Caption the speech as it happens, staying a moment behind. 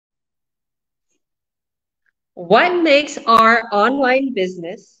What makes our online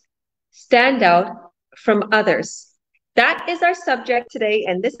business stand out from others? That is our subject today,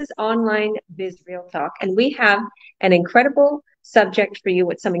 and this is Online Biz Real Talk. And we have an incredible subject for you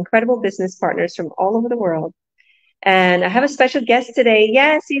with some incredible business partners from all over the world. And I have a special guest today.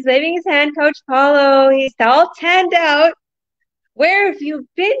 Yes, he's waving his hand, Coach Paulo. He's all tanned out. Where have you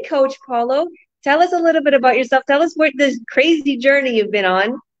been, Coach Paulo? Tell us a little bit about yourself. Tell us what this crazy journey you've been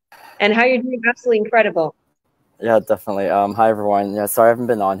on and how you're doing absolutely incredible. Yeah, definitely. Hi everyone. Yeah, sorry I haven't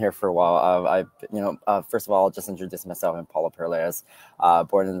been on here for a while. First of all, I'll just introduce myself. I'm Paulo Paralejas,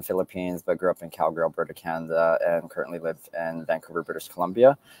 born in the Philippines, but grew up in Calgary, Alberta, Canada, and currently live in Vancouver, British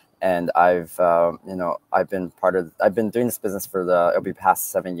Columbia. And I've been doing this business it'll be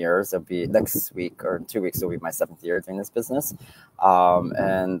past 7 years. It'll be next week or in 2 weeks, it'll be my 7th year doing this business.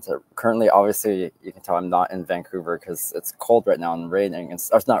 And currently, obviously, you can tell I'm not in Vancouver because it's cold right now and raining.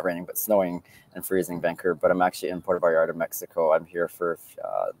 It's not raining, but snowing and freezing in Vancouver. But I'm actually in Puerto Vallarta, Mexico. I'm here for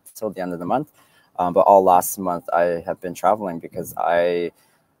till the end of the month. But all last month, I have been traveling because I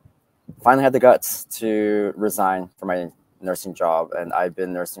finally had the guts to resign from my nursing job. And I've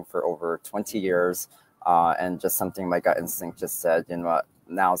been nursing for over 20 years. And just something my gut instinct just said, you know what,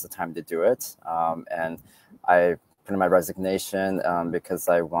 now's the time to do it. And I put in my resignation because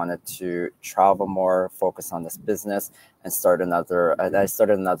I wanted to travel more, focus on this business, and start another. I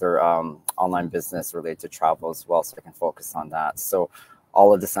started another online business related to travel as well, so I can focus on that. So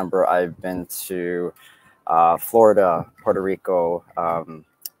all of December, I've been to Florida, Puerto Rico.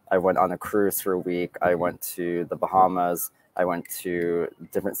 I went on a cruise for a week. I went to the Bahamas. I went to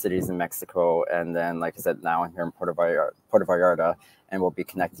different cities in Mexico. And then, like I said, now I'm here in Puerto Vallarta, and we'll be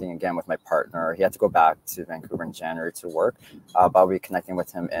connecting again with my partner. He had to go back to Vancouver in January to work, but I'll be connecting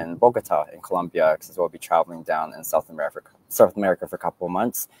with him in Bogota in Colombia because we'll be traveling down in South America for a couple of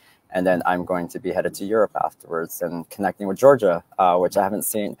months. And then I'm going to be headed to Europe afterwards and connecting with Georgia, which I haven't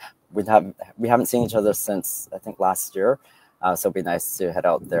seen. We haven't seen each other since I think last year. So it'd be nice to head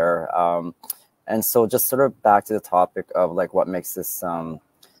out there. And so just sort of back to the topic of like what makes this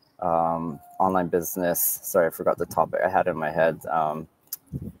online business. Sorry, I forgot the topic I had in my head. What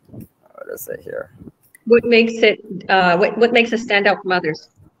is it here? What makes it what makes it stand out from others?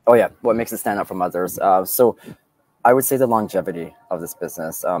 Oh yeah, what makes it stand out from others? So I would say the longevity of this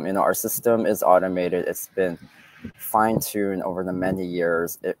business. Our system is automated. It's been fine-tuned over the many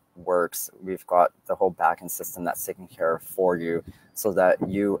years. It works. We've got the whole backend system that's taken care of for you, so that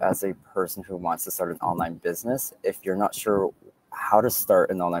you, as a person who wants to start an online business, if you're not sure how to start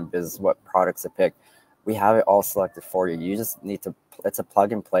an online business, what products to pick, we have it all selected for you. You just need to, it's a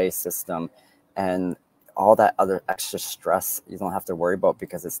plug and play system, and all that other extra stress you don't have to worry about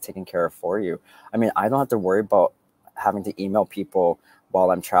because it's taken care of for you. I mean, I don't have to worry about having to email people while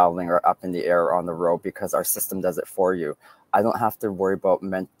I'm traveling or up in the air or on the road because our system does it for you. I don't have to worry about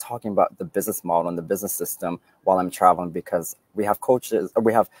talking about the business model and the business system while I'm traveling because we have coaches, or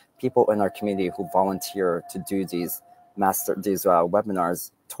we have people in our community who volunteer to do these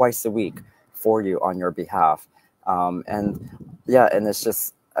webinars twice a week for you on your behalf. And it's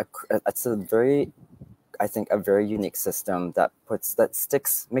just it's a very, I think, a very unique system that makes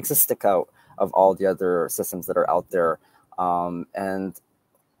it stick out of all the other systems that are out there. And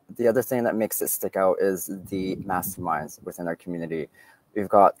the other thing that makes it stick out is the masterminds within our community. We've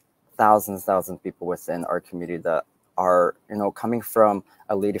got thousands of people within our community that are, coming from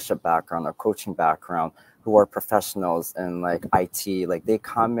a leadership background, a coaching background, who are professionals in like IT. Like they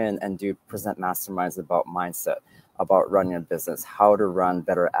come in and present masterminds about mindset, about running a business, how to run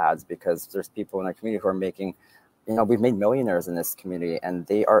better ads, because there's people in our community who are making, we've made millionaires in this community, and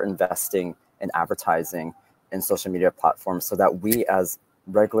they are investing in advertising in social media platforms so that we as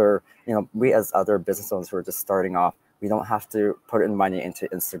other business owners who are just starting off, we don't have to put in money into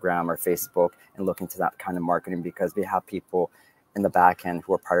Instagram or Facebook and look into that kind of marketing, because we have people in the back end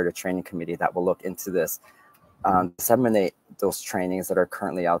who are part of the training committee that will look into this, disseminate those trainings that are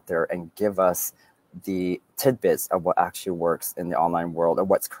currently out there and give us the tidbits of what actually works in the online world or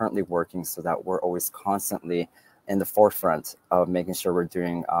what's currently working, so that we're always constantly in the forefront of making sure we're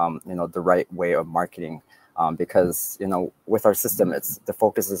doing the right way of marketing. Because with our system, the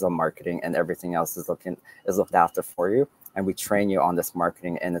focus is on marketing, and everything else is looked after for you. And we train you on this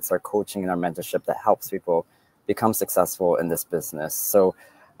marketing, and it's our coaching and our mentorship that helps people become successful in this business. So,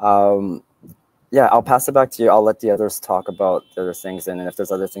 I'll pass it back to you. I'll let the others talk about the other things, and if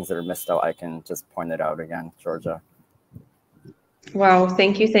there's other things that are missed out, I can just point it out again, Georgia. Wow,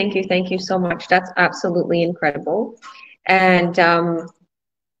 thank you so much. That's absolutely incredible. And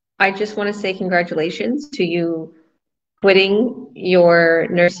I just want to say congratulations to you quitting your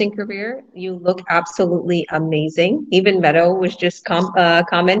nursing career. You look absolutely amazing. Even Meadow was just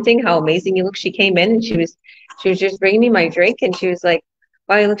commenting how amazing you look. She came in and she was just bringing me my drink, and she was like,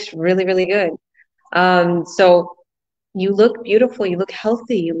 "Wow, you looks really, really good." So you look beautiful. You look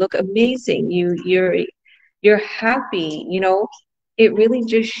healthy. You look amazing. You're happy. You know, it really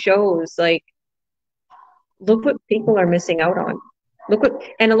just shows like, look what people are missing out on. Look what,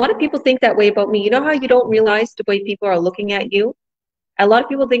 and a lot of people think that way about me. You know how you don't realize the way people are looking at you? A lot of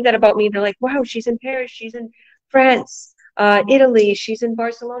people think that about me. They're like, wow, she's in Paris, she's in France, Italy, she's in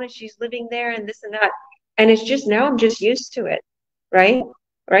Barcelona, she's living there and this and that. And it's just now I'm just used to it, right?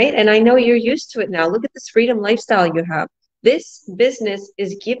 Right. And I know you're used to it now. Look at this freedom lifestyle you have. This business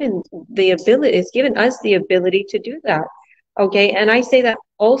is given us the ability to do that. Okay. And I say that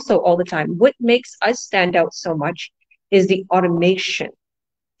also all the time. What makes us stand out so much is the automation.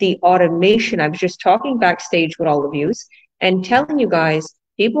 The automation. I was just talking backstage with all of you and telling you guys,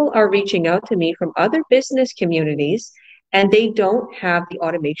 people are reaching out to me from other business communities and they don't have the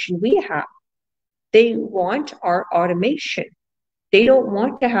automation we have. They want our automation. They don't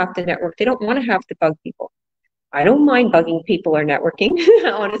want to have to network. They don't want to have to bug people. I don't mind bugging people or networking.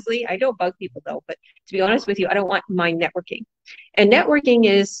 Honestly, I don't bug people though. But to be honest with you, I don't mind networking. And networking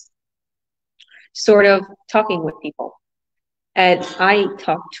is sort of talking with people. And I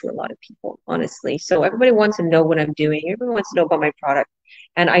talk to a lot of people, honestly. So everybody wants to know what I'm doing. Everyone wants to know about my product.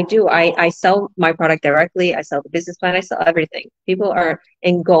 And I do. I sell my product directly. I sell the business plan. I sell everything. People are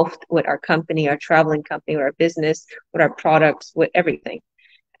engulfed with our company, our traveling company, with our business, with our products, with everything.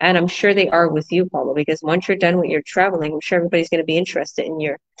 And I'm sure they are with you, Paulo, because once you're done with your traveling, I'm sure everybody's going to be interested in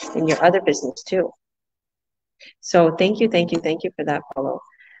your other business too. So thank you for that, Paulo.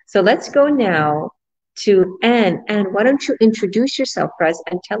 So let's go now to Anne. Anne, why don't you introduce yourself for us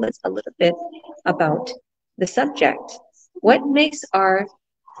and tell us a little bit about the subject? What makes our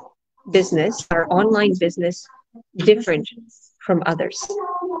business, our online business, different from others?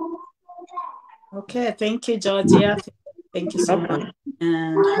 Okay, thank you, Georgia. Thank you so much.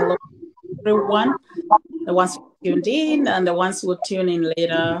 And hello, everyone. The ones who tuned in and the ones who will tune in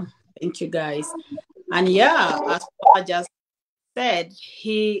later. Thank you, guys. And yeah, as Paula just said,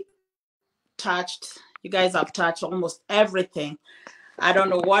 you guys have touched almost everything. I don't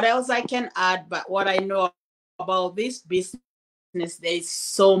know what else I can add, but what I know about this business, there's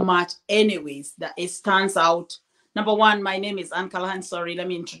so much anyways that it stands out. Number one, my name is Anne Callahan. Sorry, let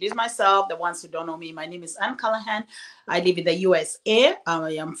me introduce myself. The ones who don't know me, my name is Anne Callahan. I live in the USA.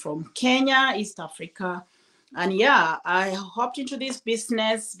 I am from Kenya, East Africa. And yeah, I hopped into this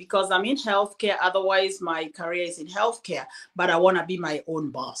business because I'm in healthcare. Otherwise, my career is in healthcare, but I want to be my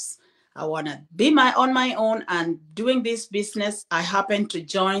own boss. I want to be on my own, and doing this business, I happen to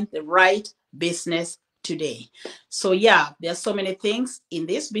join the right business today. So yeah, there's so many things in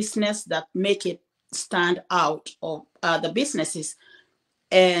this business that make it stand out of the businesses.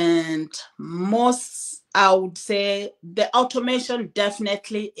 And most, I would say, the automation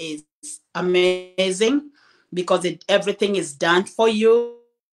definitely is amazing because everything is done for you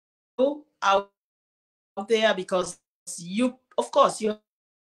out there, because you, of course, you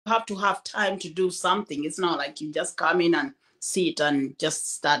have to have time to do something. It's not like you just come in and sit and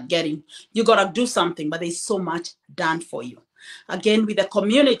just start getting, you got to do something, but there's so much done for you. Again, with the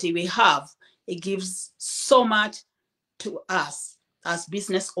community we have, it gives so much to us as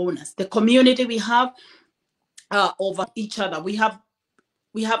business owners. The community we have over each other, we have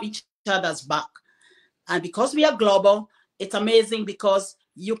each other's back. And because we are global, it's amazing because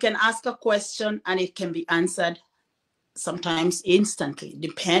you can ask a question and it can be answered sometimes instantly,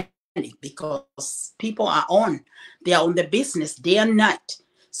 depending, because people are they are on the business day and night.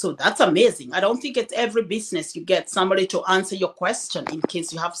 So that's amazing. I don't think it's every business you get somebody to answer your question in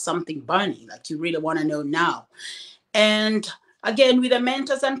case you have something burning, like you really want to know now. And again, with the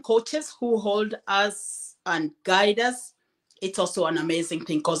mentors and coaches who hold us and guide us, it's also an amazing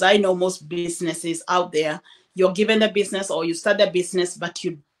thing, because I know most businesses out there, you're given the business or you start the business, but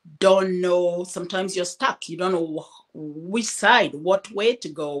you don't know, sometimes you're stuck. You don't know which side, what way to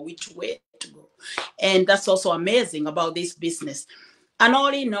go, which way to go. And that's also amazing about this business. And all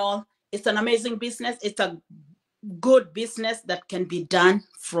in all, it's an amazing business. It's a good business that can be done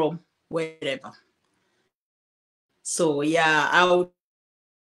from wherever. So yeah, I would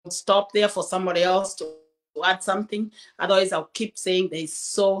stop there for somebody else to add something. Otherwise, I'll keep saying there's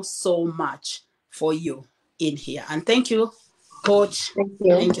so much for you in here. And thank you, Coach.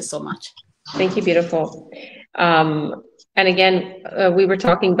 Thank you so much. Thank you, beautiful. And again, we were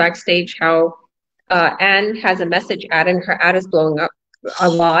talking backstage how Anne has a message ad and her ad is blowing up a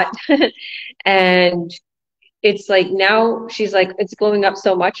lot. And it's like now she's like, it's glowing up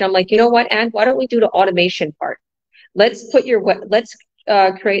so much. I'm like, you know what, Anne, why don't we do the automation part? Let's put your let's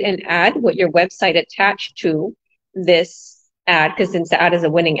create an ad with your website attached to this ad, because since the ad is a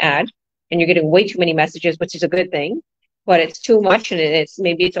winning ad and you're getting way too many messages, which is a good thing, but it's too much and it's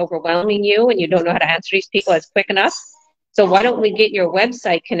maybe it's overwhelming you and you don't know how to answer these people as quick enough. So why don't we get your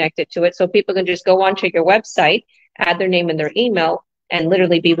website connected to it so people can just go onto your website, add their name and their email, and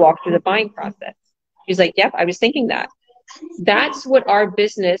literally be walked through the buying process. She's like, yep, I was thinking that. That's what our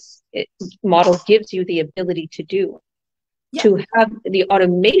business model gives you the ability to do, to have the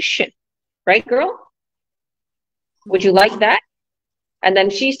automation, right, girl? Would you like that? And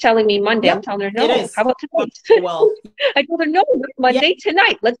then she's telling me Monday. I'm telling her, no, how about tonight? Well, I told her, no, Monday,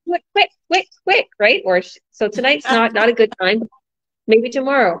 tonight. Let's do it quick, right? Or so tonight's not a good time. Maybe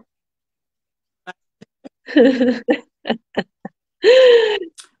tomorrow.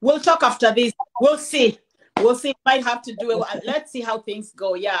 We'll talk after this. We'll see. We'll see. Might have to do it. Let's see how things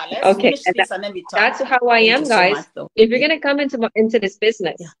go. Yeah, let's finish this and then we talk. That's how I am, guys. So if you're gonna come into this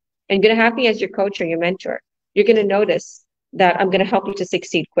business and you're gonna have me as your coach or your mentor, you're gonna notice that I'm gonna help you to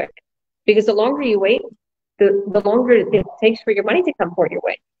succeed quick. Because the longer you wait, the longer it takes for your money to come your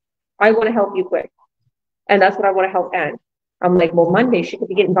way. I want to help you quick, and that's what I want to help Anne. I'm like, well, Monday she could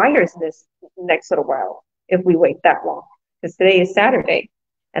be getting buyers this next little while if we wait that long. Because today is Saturday.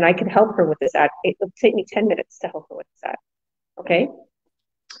 And I can help her with this ad. It'll take me 10 minutes to help her with this ad. Okay?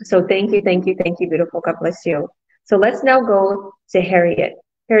 So thank you, beautiful. God bless you. So let's now go to Henriette.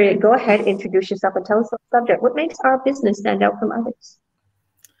 Henriette, go ahead, introduce yourself and tell us the subject. What makes our business stand out from others?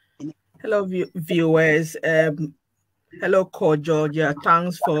 Hello, viewers. Hello, Coach Georgia.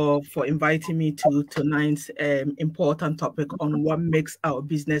 Thanks for inviting me to tonight's important topic on what makes our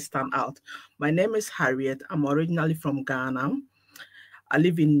business stand out. My name is Henriette. I'm originally from Ghana. I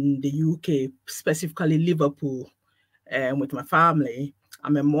live in the UK, specifically Liverpool, with my family.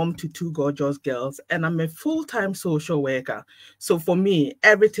 I'm a mom to 2 gorgeous girls, and I'm a full-time social worker. So for me,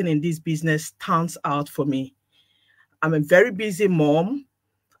 everything in this business stands out for me. I'm a very busy mom.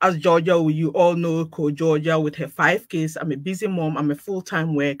 As Georgia, you all know Coach Georgia with her 5 kids. I'm a busy mom. I'm a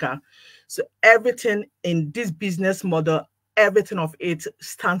full-time worker. So everything in this business model, everything of it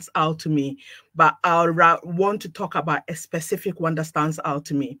stands out to me, but I want to talk about a specific one that stands out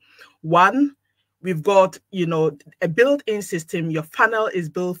to me. One, we've got, a built-in system. Your funnel is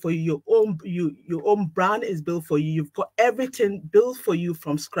built for you. Your own brand is built for you. You've got everything built for you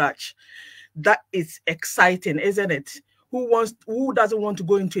from scratch. That is exciting, isn't it? Who doesn't want to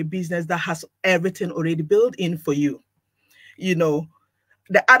go into a business that has everything already built in for you?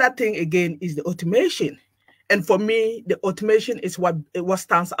 The other thing again is the automation. And for me, the automation is what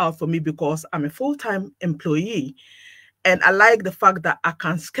stands out for me, because I'm a full-time employee. And I like the fact that I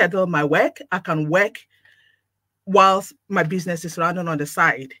can schedule my work. I can work whilst my business is running on the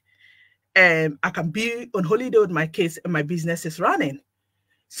side. And I can be on holiday with my kids and my business is running.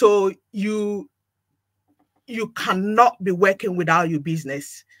 So you cannot be working without your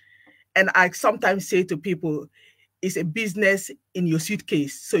business. And I sometimes say to people, it's a business in your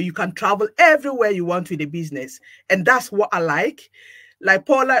suitcase. So you can travel everywhere you want with a business. And that's what I like. Like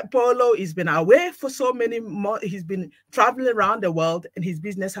Paulo has been away for so many months. He's been traveling around the world and his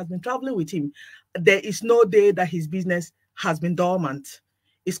business has been traveling with him. There is no day that his business has been dormant.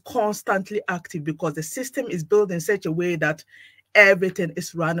 It's constantly active because the system is built in such a way that everything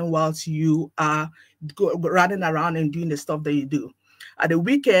is running whilst you are running around and doing the stuff that you do. At the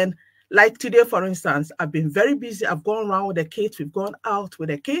weekend, like today, for instance, I've been very busy. I've gone around with the kids. We've gone out with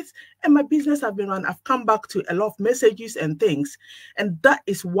the kids and my business has been run. I've come back to a lot of messages and things. And that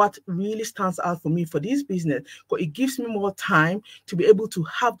is what really stands out for me for this business. Because it gives me more time to be able to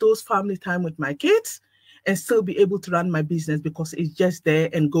have those family time with my kids and still be able to run my business because it's just there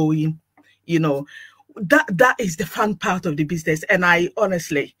and going, that is the fun part of the business. And I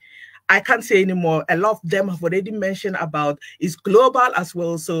can't say anymore. A lot of them have already mentioned about it's global as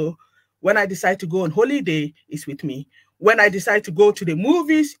well. So when I decide to go on holiday, it's with me. When I decide to go to the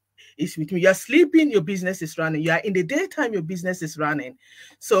movies, it's with me. You're sleeping, your business is running. You are in the daytime, your business is running.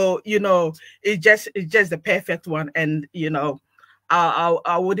 So, it's just the perfect one. And,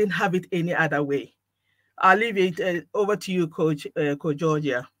 I wouldn't have it any other way. I'll leave it over to you, Coach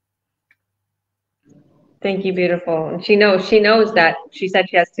Georgia. Thank you, beautiful. And she knows that she said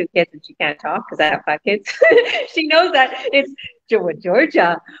she has 2 kids and she can't talk because I have 5 kids. She knows that it's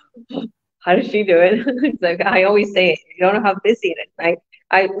Georgia. How does she do it? It's like I always say it. You don't know how busy it is, right?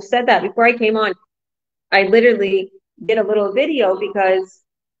 I said that before I came on. I literally did a little video because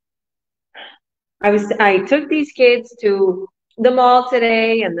I took these kids to the mall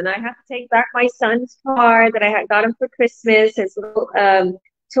today, and then I have to take back my son's car that I had got him for Christmas, his little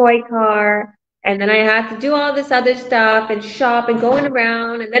toy car. And then I had to do all this other stuff and shop and going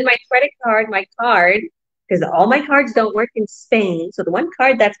around. And then my credit card, my card, because all my cards don't work in Spain. So the one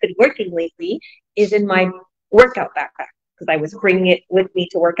card that's been working lately is in my workout backpack because I was bringing it with me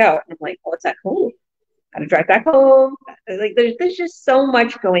to work out. And I'm like, oh, it's at home. Got to drive back home. Like there's just so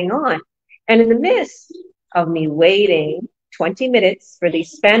much going on. And in the midst of me waiting 20 minutes for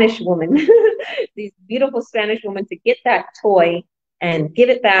these Spanish women, these beautiful Spanish women to get that toy and give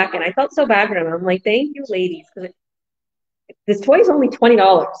it back. And I felt so bad for them. I'm like, thank you, ladies. Because this toy is only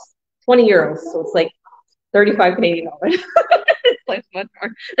 $20, 20 euros. So it's like 35 Canadian dollars. It's like much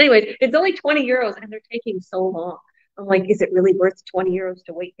more. Anyways, it's only 20 euros and they're taking so long. I'm like, is it really worth 20 euros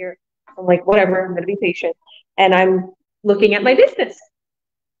to wait here? I'm like, whatever, I'm going to be patient. And I'm looking at my business.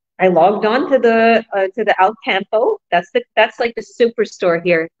 I logged on to the Al Campo. That's like the superstore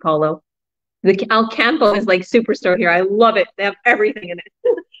here, Paulo. The Al Campo is like superstore here. I love it. They have everything in it.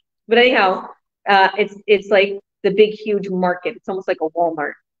 But anyhow, it's like the big, huge market. It's almost like a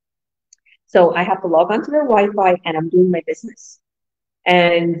Walmart. So I have to log on to their Wi-Fi and I'm doing my business.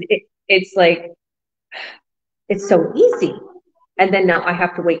 And it's like, it's so easy. And then now I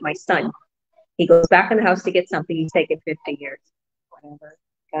have to wait my son. He goes back in the house to get something. He's taken 50 years. Whatever.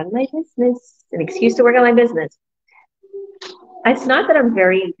 Got my business. An excuse to work on my business. It's not that I'm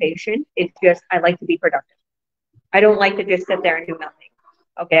very impatient. It's just I like to be productive. I don't like to just sit there and do nothing.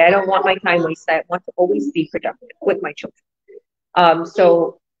 Okay, I don't want my time wasted. I want to always be productive with my children.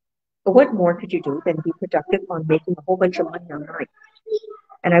 So what more could you do than be productive on making a whole bunch of money online?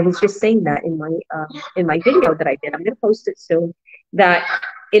 And I was just saying that in my video that I did. I'm going to post it soon. That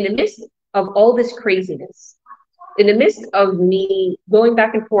in the midst of all this craziness, in the midst of me going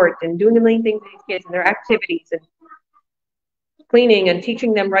back and forth and doing a million things with these kids and their activities and cleaning and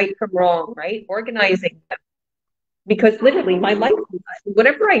teaching them right from wrong, right? Organizing them. Because literally my life,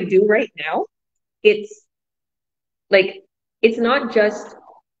 whatever I do right now, it's like, it's not just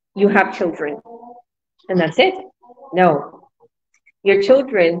you have children and that's it. No, your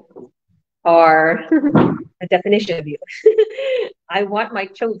children are a definition of you. I want my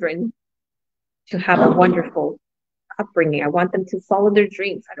children to have a wonderful upbringing. I want them to follow their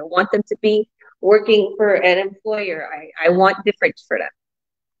dreams. I don't want them to be working for an employer. I want different for them.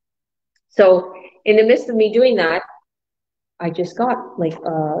 So in the midst of me doing that, I just got like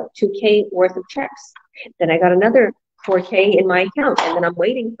 $2K worth of checks. Then I got another $4K in my account, and then I'm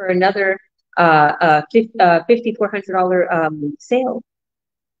waiting for another $5,400 sale.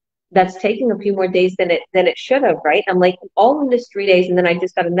 That's taking a few more days than it should have, right? I'm like all in this 3 days, and then I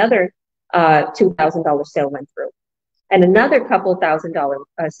just got another $2,000 sale went through, and another couple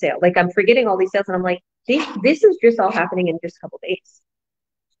 $1,000 sale. Like I'm forgetting all these sales, and I'm like, this is just all happening in just a couple days.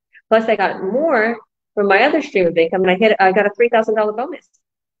 Plus, I got more from my other stream of income, and I got a $3,000 bonus.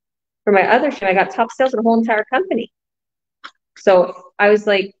 For my other stream, I got top sales in the whole entire company. So I was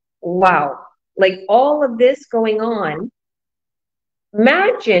like, wow, like all of this going on.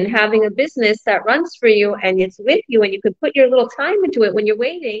 Imagine having a business that runs for you and it's with you and you can put your little time into it when you're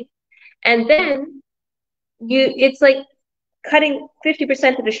waiting. And then it's like cutting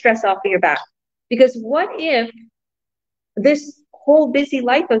 50% of the stress off of your back. Because what if this whole busy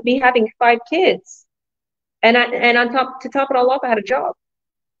life of me having 5 kids and to top it all off, I had a job.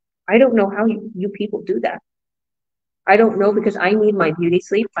 I don't know how you people do that. I don't know, because I need my beauty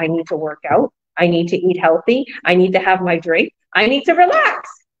sleep. I need to work out. I need to eat healthy. I need to have my drink. I need to relax.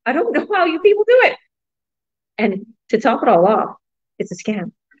 I don't know how you people do it. And to top it all off, it's a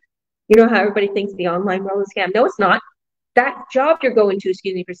scam. You know how everybody thinks the online world is a scam? No, it's not. That job you're going to,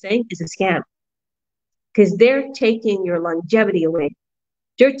 excuse me for saying, is a scam. Because they're taking your longevity away.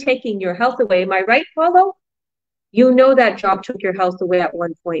 They're taking your health away. Am I right, Paulo? You know that job took your health away at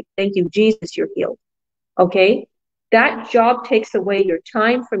one point. Thank you, Jesus, you're healed. Okay? That job takes away your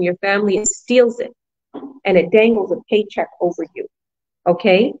time from your family and steals it. And it dangles a paycheck over you.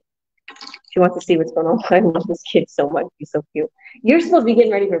 Okay? She wants to see what's going on. I love this kid so much. He's so cute. You're supposed to be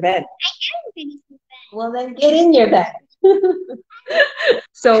getting ready for bed. I am getting for bed. Well, then get in your bed.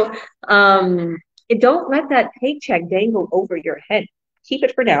 So, don't let that paycheck dangle over your head. Keep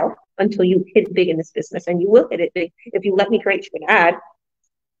it for now until you hit big in this business. And you will hit it big if you let me create you an ad.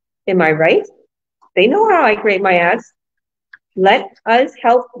 Am I right? They know how I create my ads. Let us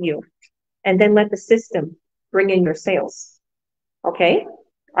help you. And then let the system bring in your sales. Okay?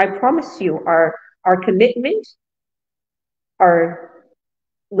 I promise you, our commitment, our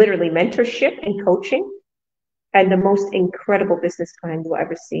literally mentorship and coaching, and the most incredible business plan you'll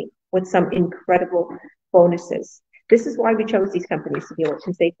ever see, with some incredible bonuses. This is why we chose these companies to deal with,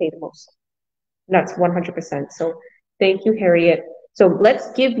 since they pay the most. And that's 100%. So thank you, Henriette. So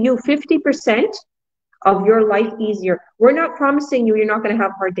let's give you 50% of your life easier. We're not promising you're not going to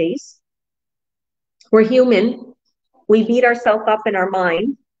have hard days. We're human. We beat ourselves up in our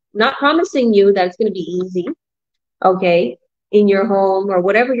mind. Not promising you that it's going to be easy, okay, in your home or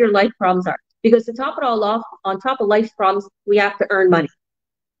whatever your life problems are. Because to top it all off, on top of life's problems, we have to earn money.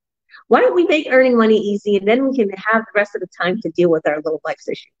 Why don't we make earning money easy, and then we can have the rest of the time to deal with our little life's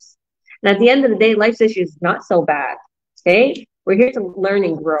issues. And at the end of the day, life's issues is not so bad, okay? We're here to learn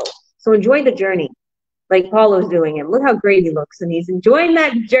and grow. So enjoy the journey, like Paulo's doing. And look how great he looks, and he's enjoying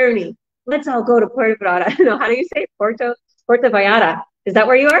that journey. Let's all go to Puerto Vallarta. No, how do you say it? Puerto Vallarta. Is that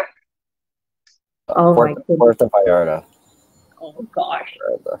where you are? Oh my goodness. Puerto Vallarta. Oh gosh.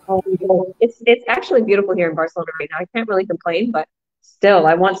 Oh, it's actually beautiful here in Barcelona right now. I can't really complain, but still,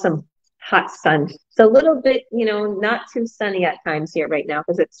 I want some hot sun. It's a little bit, not too sunny at times here right now,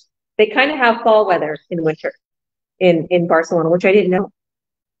 because they kind of have fall weather in winter in Barcelona, which I didn't know.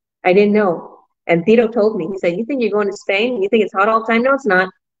 I didn't know. And Tito told me, he said, "You think you're going to Spain? You think it's hot all the time?" No, it's not.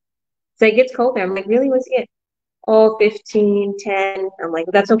 So it gets cold there. I'm like, "Really? What's it?" "Oh, 15, 10. I'm like,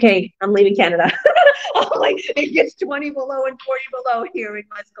 "That's okay. I'm leaving Canada." I'm like, "It gets 20 below and 40 below here in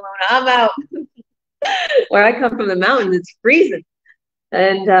Barcelona. I'm out." Where I come from the mountains, it's freezing.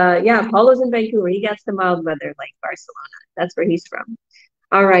 And yeah, Paulo's in Vancouver. He gets the mild weather like Barcelona. That's where he's from.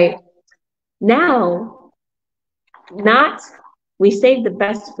 All right. Now, we saved the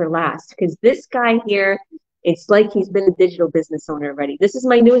best for last, because this guy here, it's like he's been a digital business owner already. This is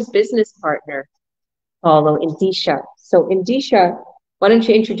my newest business partner, Paulo, Indeesha. So Indeesha, why don't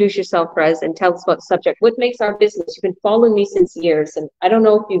you introduce yourself, Rez, and tell us about the subject. What makes our business? You've been following me since years, and I don't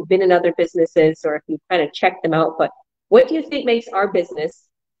know if you've been in other businesses or if you've kind of checked them out, but what do you think makes our business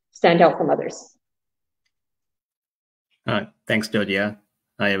stand out from others? Thanks, Georgia.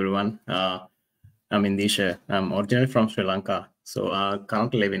 Hi, everyone. I'm Indeesha. I'm originally from Sri Lanka, so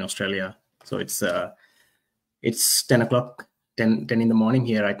currently live in Australia. So it's 10 o'clock, 10 in the morning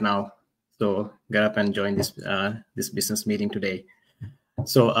here right now. So get up and join this business meeting today.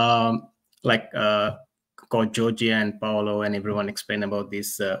 So Coach Georgia and Paulo and everyone explained about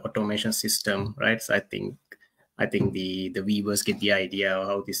this automation system, right? So I think the viewers get the idea of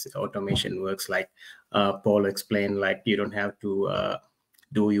how this automation works. Like Paulo explained, like you don't have to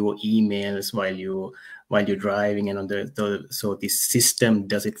do your emails while you're driving, and so this system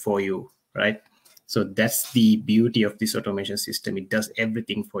does it for you, right? So that's the beauty of this automation system. It does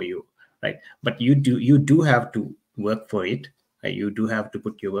everything for you, right? But you do have to work for it. Right? You do have to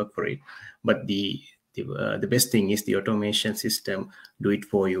put your work for it. But the best thing is the automation system do it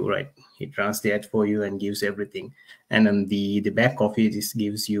for you, right? It runs that for you and gives everything. And then the back office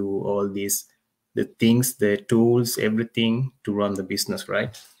gives you all these, the things, the tools, everything to run the business,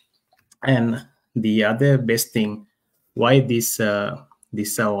 right? And the other best thing, why this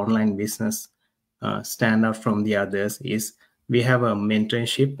online business stand out from the others, is we have a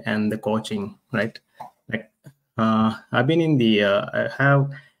mentorship and the coaching, right? Like I've been in the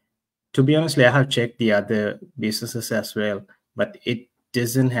to be honestly, I have checked the other businesses as well, but it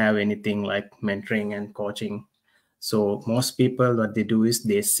doesn't have anything like mentoring and coaching. So most people, what they do is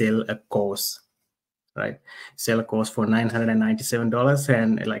they sell a course, right? Sell a course for $997,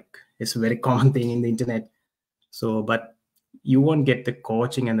 and like it's a very common thing in the internet. So, but you won't get the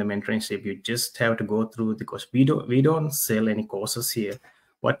coaching and the mentorship. You just have to go through the course. We don't sell any courses here.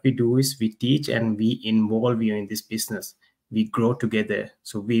 What we do is we teach and we involve you in this business. We grow together.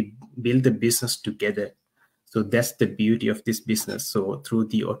 So we build the business together. So that's the beauty of this business. So through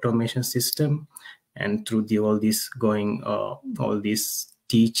the automation system and through all this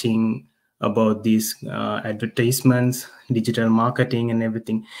teaching about these advertisements, digital marketing and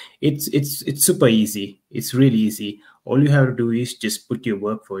everything, it's super easy. It's really easy. All you have to do is just put your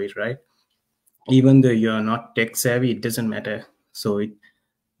work for it, right? Even though you're not tech savvy, it doesn't matter. So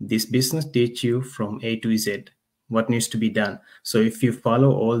this business teach you from A to Z what needs to be done. So if you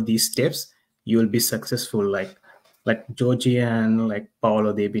follow all these steps, you will be successful. Like Georgie and like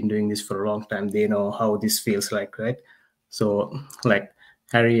Paulo, they've been doing this for a long time. They know how this feels like, right? So like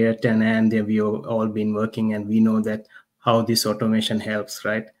Henriette and Andy, we've all been working, and we know that how this automation helps,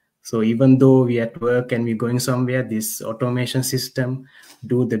 right? So even though we at work and we're going somewhere, this automation system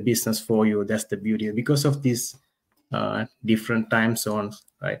do the business for you. That's the beauty. Because of these different time zones,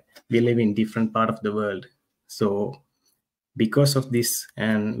 right? We live in different part of the world. So because of this,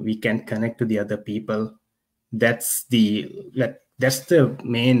 and we can connect to the other people, that's the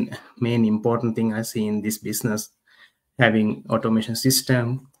main important thing I see in this business. Having automation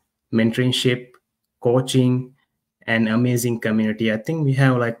system, mentorship, coaching, an amazing community. I think we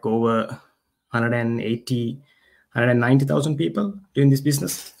have like over 190,000 people doing this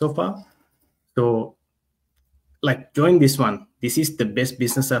business so far. So like join this one. This is the best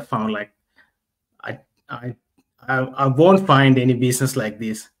business I've found. Like I won't find any business like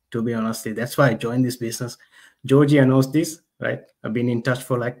this, to be honest. That's why I joined this business. Georgia knows this, right? I've been in touch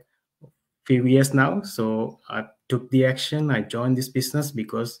for like a few years now. So I took the action. I joined this business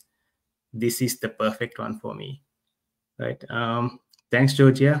because this is the perfect one for me, right? Thanks,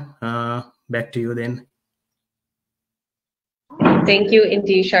 Georgia. Back to you then. Thank you,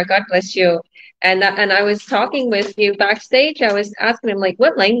 Indeesha. God bless you. And I was talking with you backstage. I was asking him, like,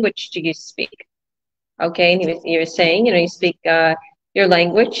 what language do you speak? Okay, and you were saying, you speak your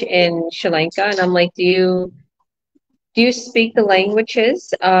language in Sri Lanka, and I'm like, do you speak the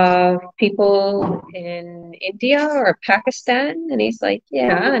languages of people in India or Pakistan? And he's like,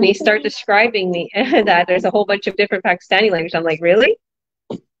 yeah. And he started describing me that there's a whole bunch of different Pakistani languages. I'm like, really?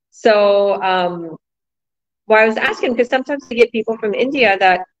 So, well, I was asking because sometimes we get people from India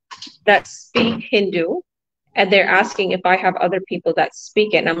that speak Hindu, and they're asking if I have other people that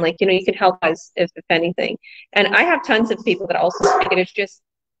speak it. And I'm like, you can help us if anything. And I have tons of people that also speak it. It's just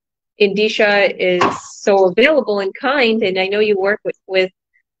Indeesha is so available and kind. And I know you work with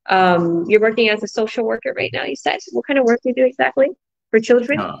you're working as a social worker right now, you said. What kind of work do you do exactly for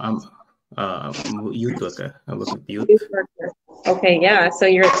children? I'm youth worker. I work with youth. Worker. Okay, yeah. So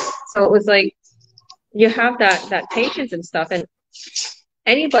it was like you have that patience and stuff. And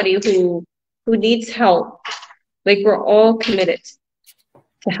anybody who needs help, like, we're all committed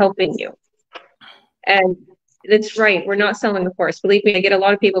to helping you. And that's right. We're not selling the course. Believe me, I get a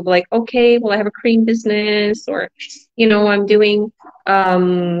lot of people like, okay, well, I have a cream business, or, I'm doing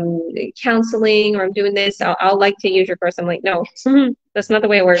counseling, or I'm doing this. I'll like to use your course. I'm like, no, that's not the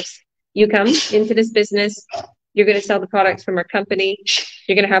way it works. You come into this business, you're going to sell the products from our company.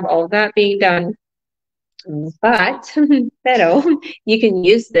 You're going to have all of that being done. But, pero, you can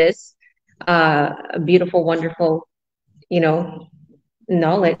use this beautiful, wonderful,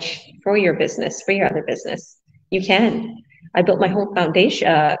 knowledge for your business, for your other business. You can. I built my whole foundation,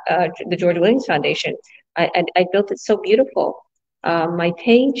 the George Williams Foundation. I built it so beautiful, my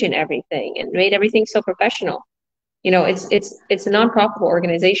page and everything, and made everything so professional. It's a non-profitable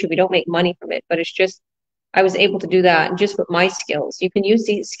organization. We don't make money from it, but it's just, I was able to do that just with my skills. You can use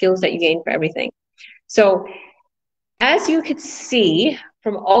these skills that you gain for everything. So as you could see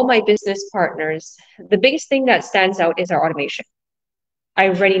from all my business partners, the biggest thing that stands out is our automation. I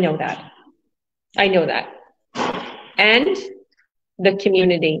already know that. I know that. And the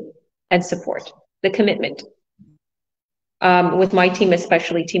community and support, the commitment. With my team,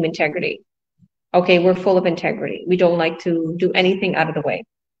 especially team integrity. Okay, we're full of integrity. We don't like to do anything out of the way.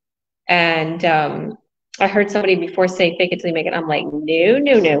 And I heard somebody before say, fake it till you make it. I'm like,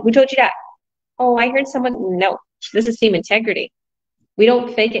 no. Who told you that? Oh, I heard someone. No, this is team integrity. We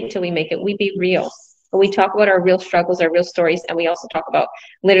don't fake it until we make it. We be real. And we talk about our real struggles, our real stories, and we also talk about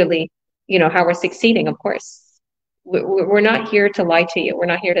literally, how we're succeeding, of course. We're not here to lie to you. We're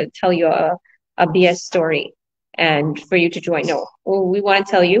not here to tell you a BS story and for you to join. No, we want to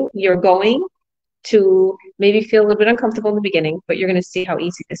tell you, you're going to maybe feel a little bit uncomfortable in the beginning, but you're going to see how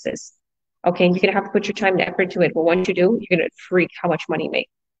easy this is. Okay, and you're going to have to put your time and effort to it. But once you do, you're going to freak how much money you make.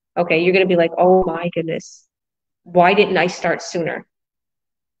 Okay, you're going to be like, oh my goodness, why didn't I start sooner?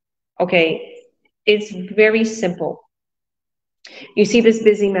 Okay, it's very simple. You see this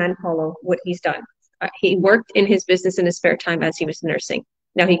busy man, Paulo, what he's done. He worked in his business in his spare time as he was nursing.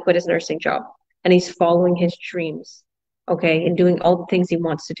 Now he quit his nursing job and he's following his dreams, okay, and doing all the things he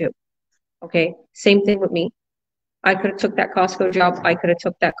wants to do. Okay, same thing with me. I could have took that Costco job. I could have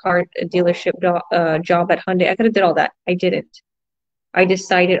took that car dealership job at Hyundai. I could have did all that. I didn't. I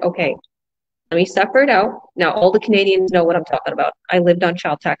decided, okay, let me suffer it out. Now, all the Canadians know what I'm talking about. I lived on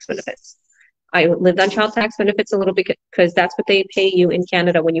child tax benefits. I lived on child tax benefits a little bit because that's what they pay you in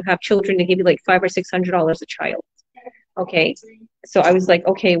Canada when you have children. They give you like $500 or $600 a child. Okay, so I was like,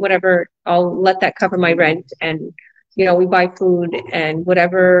 okay, whatever. I'll let that cover my rent, and we buy food and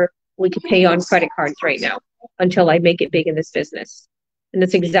whatever we could pay on credit cards right now until I make it big in this business. And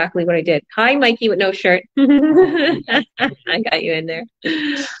that's exactly what I did. Hi, Mikey with no shirt. I got you in there.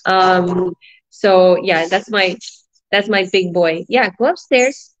 So yeah, that's my big boy. Yeah, go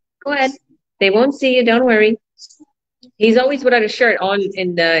upstairs. Go ahead. They won't see you. Don't worry. He's always without a shirt on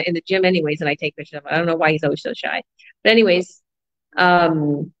in the gym anyways, and I take pictures of him. I don't know why he's always so shy. But anyways,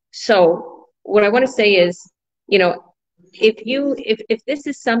 so what I want to say is, if this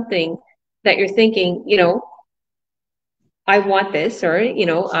is something that you're thinking, I want this, or,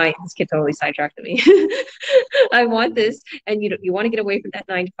 this kid totally sidetracked me. I want this, and you want to get away from that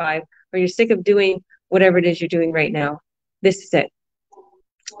 9 to 5, or you're sick of doing whatever it is you're doing right now. This is it.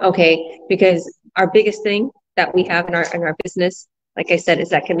 Okay, because our biggest thing that we have in our business, like I said, is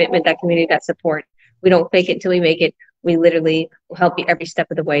that commitment, that community, that support. We don't fake it until we make it. We literally will help you every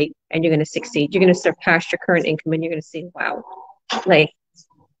step of the way, and you're going to succeed. You're going to surpass your current income, and you're going to see, wow, like,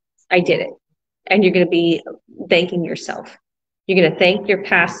 I did it. And you're going to be thanking yourself. You're going to thank your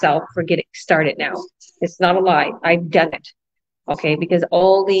past self for getting started now. It's not a lie. I've done it. Okay, because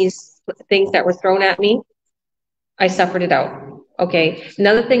all these things that were thrown at me, I suffered it out. Okay,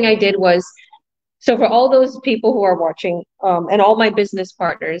 another thing I did was, so for all those people who are watching, and all my business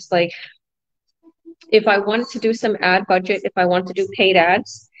partners, like, if I wanted to do some ad budget, if I wanted to do paid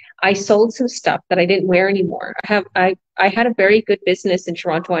ads, I sold some stuff that I didn't wear anymore. I had a very good business in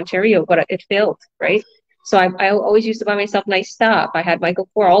Toronto, Ontario, but it failed, right? So I always used to buy myself nice stuff. I had Michael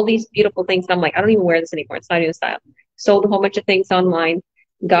Kors, all these beautiful things. And I'm like, I don't even wear this anymore. It's not even style. Sold a whole bunch of things online,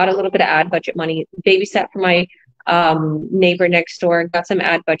 got a little bit of ad budget money, babysat for my neighbor next door, got some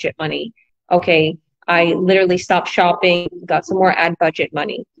ad budget money. Okay, I literally stopped shopping, got some more ad budget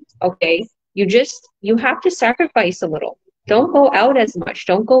money. Okay, you have to sacrifice a little. Don't go out as much.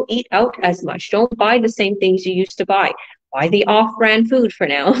 Don't go eat out as much. Don't buy the same things you used to buy. Buy the off-brand food for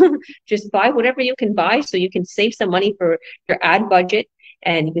now. Just buy whatever you can buy so you can save some money for your ad budget,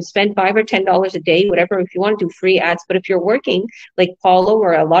 and you can spend $5 or $10 a day, whatever, if you want to do free ads. But if you're working like Paulo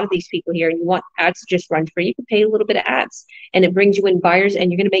or a lot of these people here and you want ads to just run free, you can pay a little bit of ads and it brings you in buyers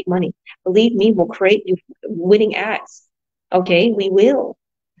and you're going to make money. Believe me, we'll create you winning ads. Okay, we will.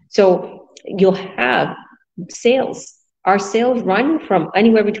 So you'll have sales. Our sales run from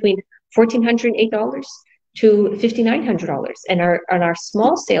anywhere between $1,408 to $5,900, and our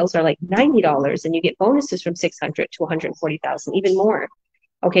small sales are like $90, and you get bonuses from $600 to $140,000, even more.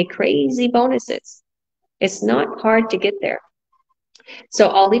 Okay, crazy bonuses. It's not hard to get there. So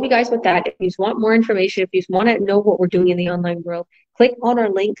I'll leave you guys with that. If you want more information, if you want to know what we're doing in the online world, click on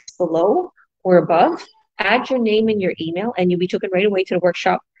our links below or above, add your name and your email, and you'll be taken right away to the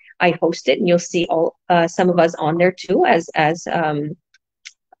workshop I host it, and you'll see all some of us on there too as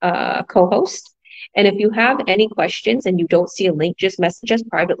co-host. And if you have any questions and you don't see a link, just message us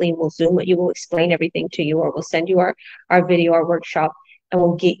privately and we'll Zoom it. You will explain everything to you, or we'll send you our video, our workshop, and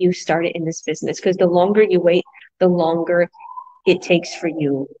we'll get you started in this business. Because the longer you wait, the longer it takes for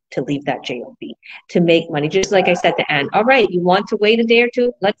you to leave that job, to make money. Just like I said to Anne, all right, you want to wait a day or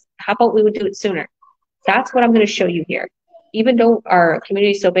two? How about we would do it sooner? That's what I'm going to show you here. Even though our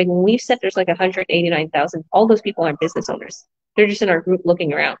community is so big, when we've said there's like 189,000, all those people aren't business owners. They're just in our group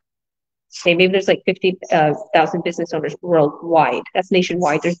looking around. Okay, maybe there's like 50,000 business owners worldwide. That's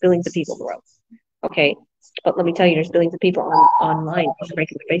nationwide. There's billions of people in the world. Okay, but let me tell you, there's billions of people online on a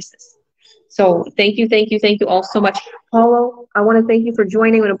regular basis. So thank you all so much. Paulo, I want to thank you for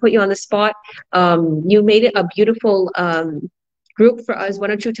joining. I'm going to put you on the spot. You made it a beautiful group for us. Why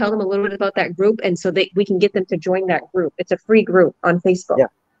don't you tell them a little bit about that group, and so we can get them to join that group. It's a free group on Facebook.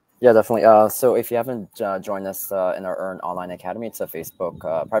 Yeah, definitely. So if you haven't joined us in our Earn Online Academy, it's a Facebook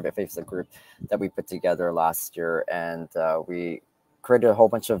private Facebook group that we put together last year, and we created a whole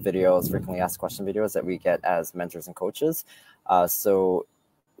bunch of videos, frequently asked question videos that we get as mentors and coaches. So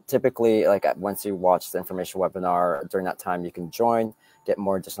typically, like once you watch the information webinar, during that time you can join, get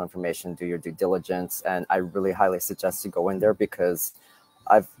more additional information, do your due diligence, and I really highly suggest you go in there because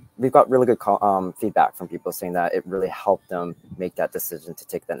we've got really good feedback from people saying that it really helped them make that decision to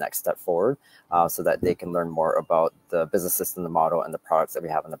take the next step forward, so that they can learn more about the business system, the model, and the products that we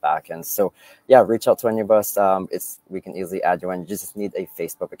have in the back end. So yeah, reach out to any of us. We can easily add you in. You just need a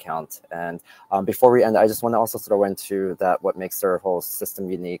Facebook account. And before we end, I just want to also throw into that what makes our whole system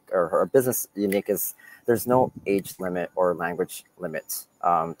unique, or our business unique, is there's no age limit or language limit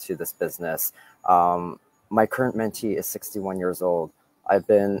to this business. My current mentee is 61 years old. I've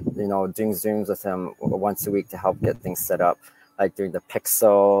been, doing Zooms with him once a week to help get things set up, like doing the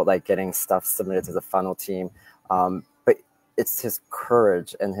pixel, like getting stuff submitted to the funnel team. But it's his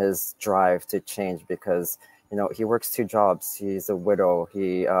courage and his drive to change because, he works 2 jobs. He's a widow.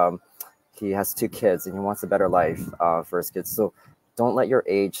 He has 2 kids and he wants a better life for his kids. So don't let your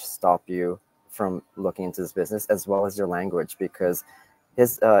age stop you from looking into this business, as well as your language, because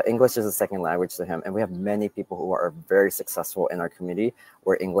his English is a second language to him. And we have many people who are very successful in our community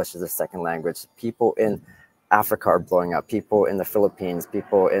where English is a second language. People in Africa are blowing up, people in the Philippines,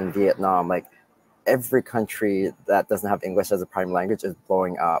 people in Vietnam, like every country that doesn't have English as a prime language is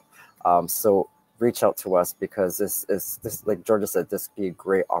blowing up. So reach out to us because this, like Georgia said, this would be a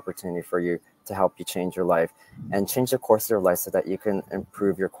great opportunity for you to help you change your life and change the course of your life so that you can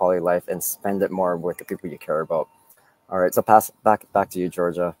improve your quality of life and spend it more with the people you care about. All right, so pass back to you,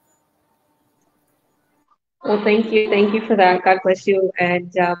 Georgia. Well, thank you for that. God bless you,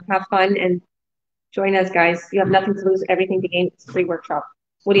 and have fun and join us, guys. You have nothing to lose, everything to gain. It's a free workshop.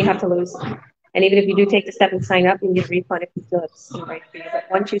 What do you have to lose? And even if you do take the step and sign up, you get a refund if you feel it's right for you. But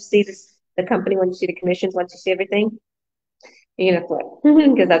once you see this, the company, once you see the commissions, once you see everything, you're gonna flip.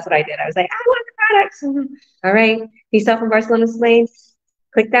 Because that's what I did. I was like, I want the products. All right. Peace out from Barcelona, Spain.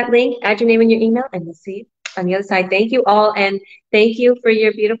 Click that link, add your name and your email, and we'll see you on the other side. Thank you all, and thank you for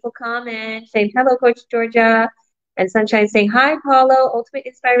your beautiful comment. Saying hello, Coach Georgia. And Sunshine saying, hi, Paulo, ultimate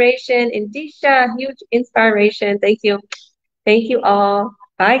inspiration. Indeesha, huge inspiration. Thank you. Thank you all.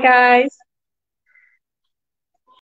 Bye, guys.